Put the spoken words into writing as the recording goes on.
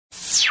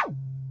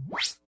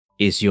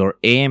Is your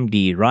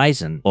AMD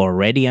Ryzen or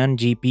Radeon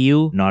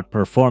GPU not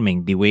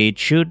performing the way it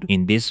should?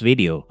 In this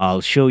video,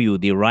 I'll show you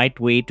the right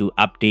way to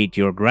update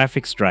your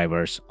graphics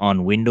drivers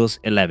on Windows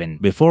 11.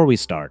 Before we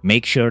start,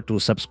 make sure to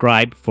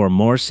subscribe for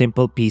more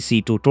simple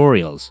PC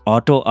tutorials.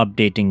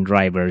 Auto-updating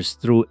drivers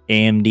through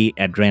AMD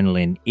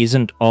Adrenalin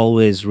isn't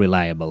always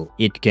reliable.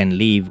 It can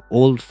leave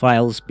old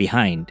files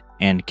behind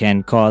and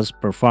can cause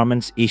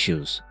performance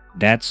issues.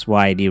 That's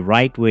why the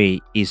right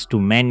way is to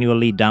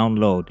manually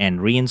download and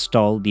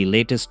reinstall the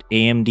latest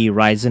AMD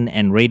Ryzen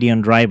and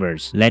Radeon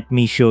drivers. Let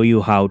me show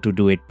you how to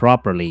do it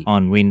properly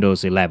on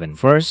Windows 11.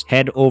 First,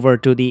 head over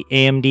to the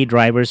AMD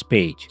drivers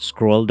page.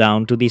 Scroll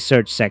down to the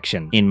search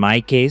section. In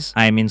my case,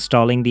 I'm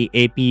installing the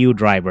APU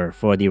driver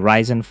for the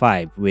Ryzen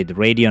 5 with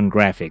Radeon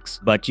graphics,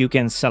 but you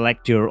can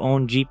select your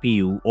own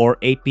GPU or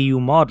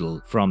APU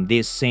model from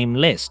this same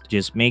list.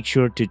 Just make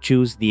sure to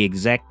choose the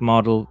exact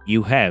model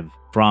you have.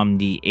 From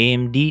the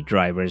AMD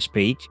drivers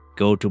page,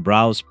 go to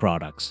Browse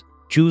Products.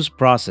 Choose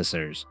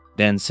Processors,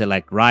 then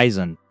select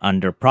Ryzen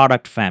under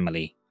Product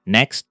Family.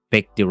 Next,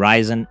 pick the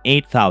Ryzen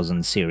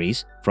 8000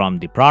 series from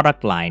the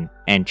product line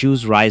and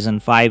choose Ryzen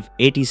 5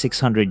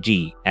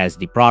 8600G as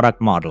the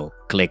product model.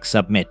 Click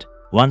Submit.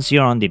 Once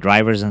you're on the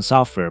drivers and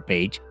software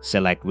page,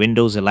 select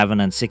Windows 11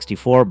 and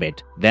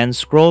 64-bit, then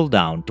scroll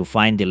down to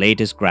find the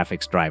latest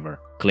graphics driver.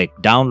 Click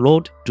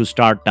Download to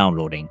start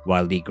downloading.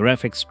 While the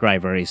graphics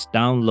driver is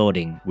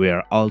downloading, we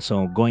are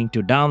also going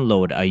to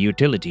download a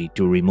utility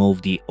to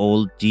remove the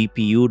old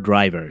GPU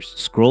drivers.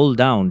 Scroll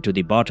down to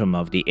the bottom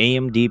of the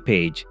AMD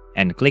page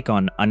and click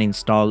on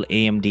Uninstall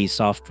AMD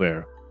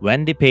software.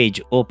 When the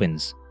page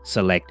opens,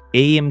 select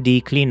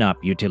AMD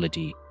Cleanup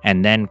Utility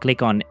and then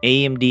click on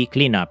AMD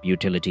Cleanup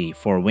Utility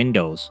for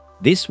Windows.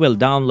 This will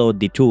download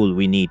the tool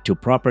we need to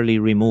properly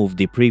remove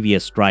the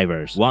previous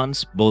drivers.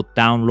 Once both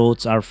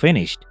downloads are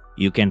finished,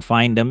 you can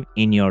find them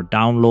in your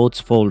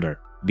Downloads folder.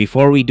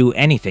 Before we do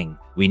anything,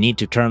 we need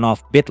to turn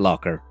off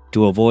BitLocker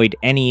to avoid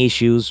any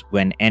issues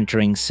when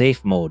entering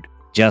safe mode.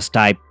 Just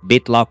type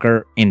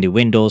BitLocker in the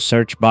Windows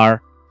search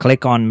bar,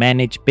 click on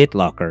Manage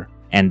BitLocker,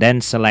 and then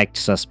select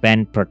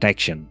Suspend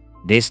Protection.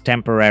 This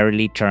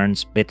temporarily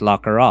turns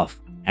BitLocker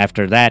off.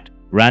 After that,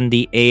 run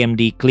the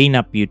AMD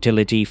Cleanup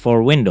Utility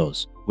for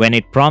Windows. When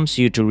it prompts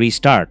you to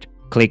restart,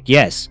 click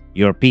Yes.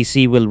 Your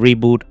PC will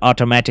reboot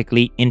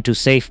automatically into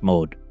safe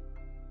mode.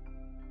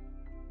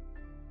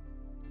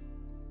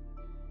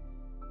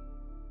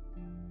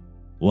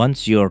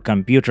 Once your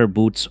computer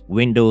boots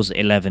Windows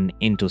 11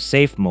 into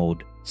safe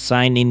mode,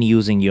 sign in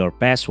using your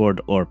password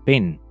or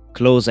PIN.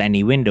 Close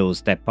any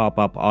windows that pop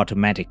up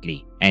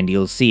automatically, and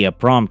you'll see a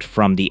prompt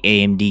from the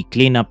AMD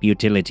Cleanup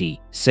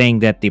Utility saying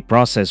that the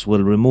process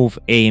will remove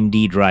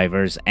AMD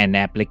drivers and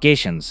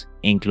applications,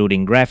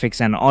 including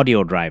graphics and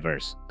audio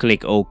drivers.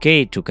 Click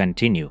OK to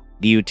continue.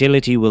 The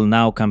utility will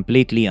now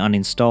completely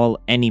uninstall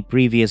any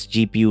previous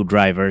GPU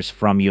drivers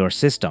from your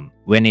system.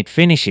 When it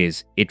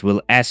finishes, it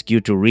will ask you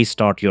to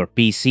restart your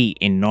PC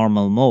in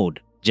normal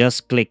mode.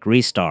 Just click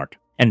Restart.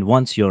 And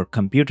once your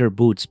computer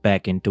boots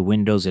back into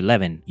Windows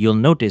 11, you'll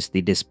notice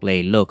the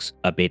display looks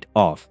a bit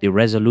off. The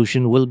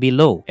resolution will be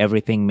low,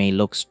 everything may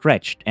look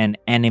stretched, and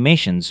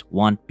animations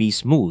won't be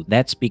smooth.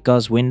 That's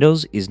because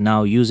Windows is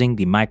now using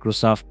the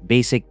Microsoft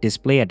Basic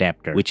Display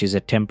Adapter, which is a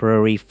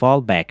temporary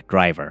fallback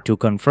driver. To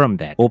confirm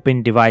that,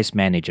 open Device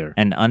Manager,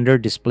 and under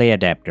Display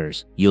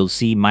Adapters, you'll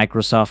see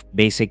Microsoft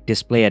Basic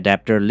Display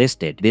Adapter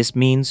listed. This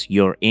means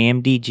your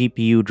AMD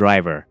GPU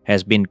driver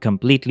has been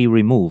completely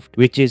removed,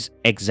 which is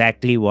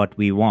exactly what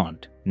we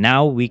want.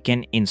 Now we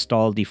can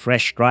install the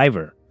fresh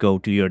driver. Go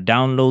to your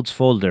Downloads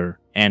folder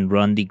and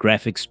run the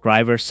graphics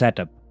driver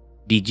setup.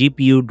 The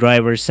GPU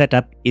driver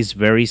setup is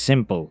very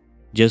simple.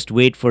 Just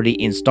wait for the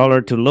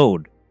installer to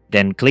load,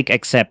 then click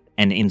Accept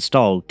and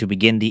Install to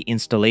begin the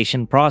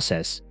installation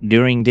process.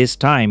 During this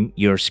time,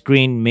 your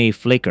screen may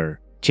flicker,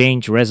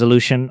 change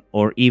resolution,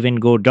 or even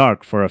go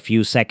dark for a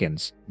few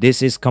seconds.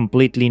 This is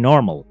completely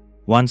normal.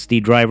 Once the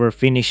driver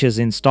finishes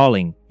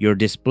installing, your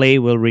display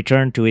will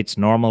return to its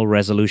normal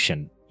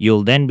resolution.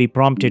 You'll then be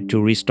prompted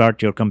to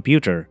restart your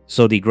computer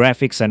so the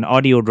graphics and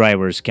audio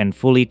drivers can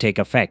fully take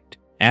effect.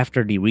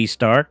 After the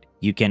restart,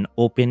 you can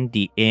open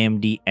the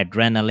AMD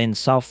Adrenalin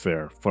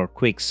software for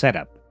quick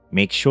setup.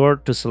 Make sure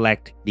to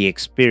select the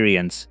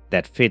experience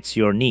that fits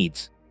your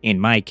needs. In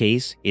my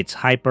case, it's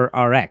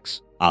HyperRX.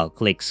 I'll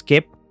click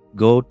Skip,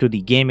 go to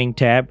the Gaming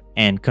tab,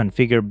 and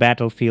configure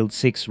Battlefield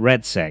 6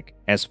 RedSec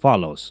as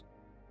follows.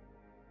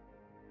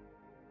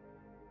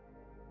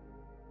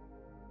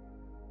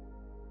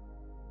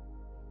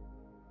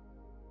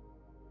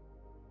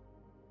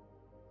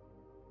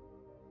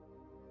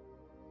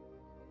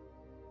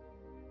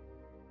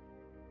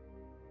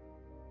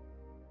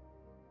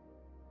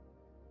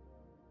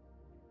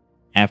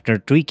 After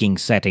tweaking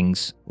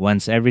settings,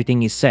 once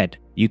everything is set,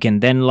 you can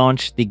then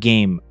launch the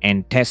game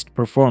and test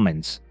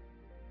performance.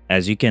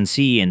 As you can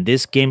see in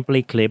this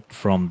gameplay clip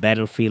from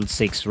Battlefield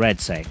 6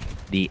 RedSec,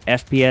 the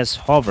FPS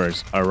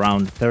hovers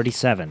around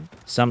 37,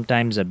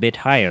 sometimes a bit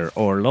higher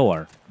or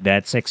lower.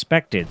 That's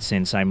expected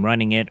since I'm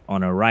running it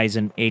on a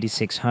Ryzen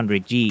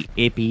 8600G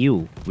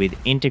APU with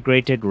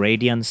integrated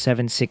Radeon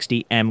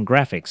 760M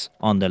graphics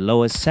on the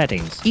lowest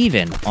settings.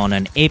 Even on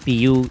an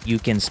APU, you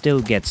can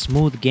still get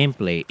smooth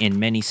gameplay in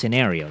many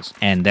scenarios.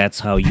 And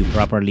that's how you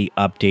properly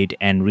update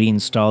and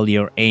reinstall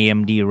your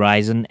AMD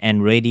Ryzen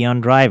and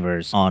Radeon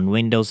drivers on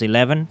Windows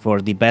 11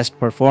 for the best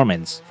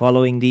performance.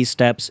 Following these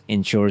steps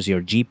ensures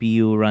your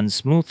GPU runs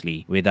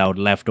smoothly without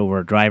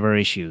leftover driver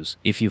issues.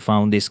 If you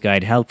found this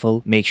guide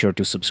helpful, make sure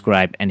to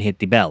subscribe and hit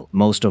the bell.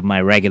 Most of my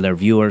regular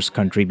viewers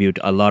contribute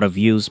a lot of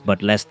views,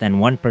 but less than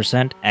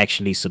 1%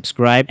 actually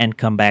subscribe and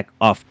come back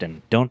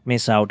often. Don't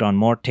miss out on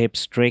more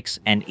tips, tricks,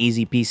 and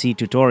easy PC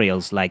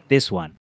tutorials like this one.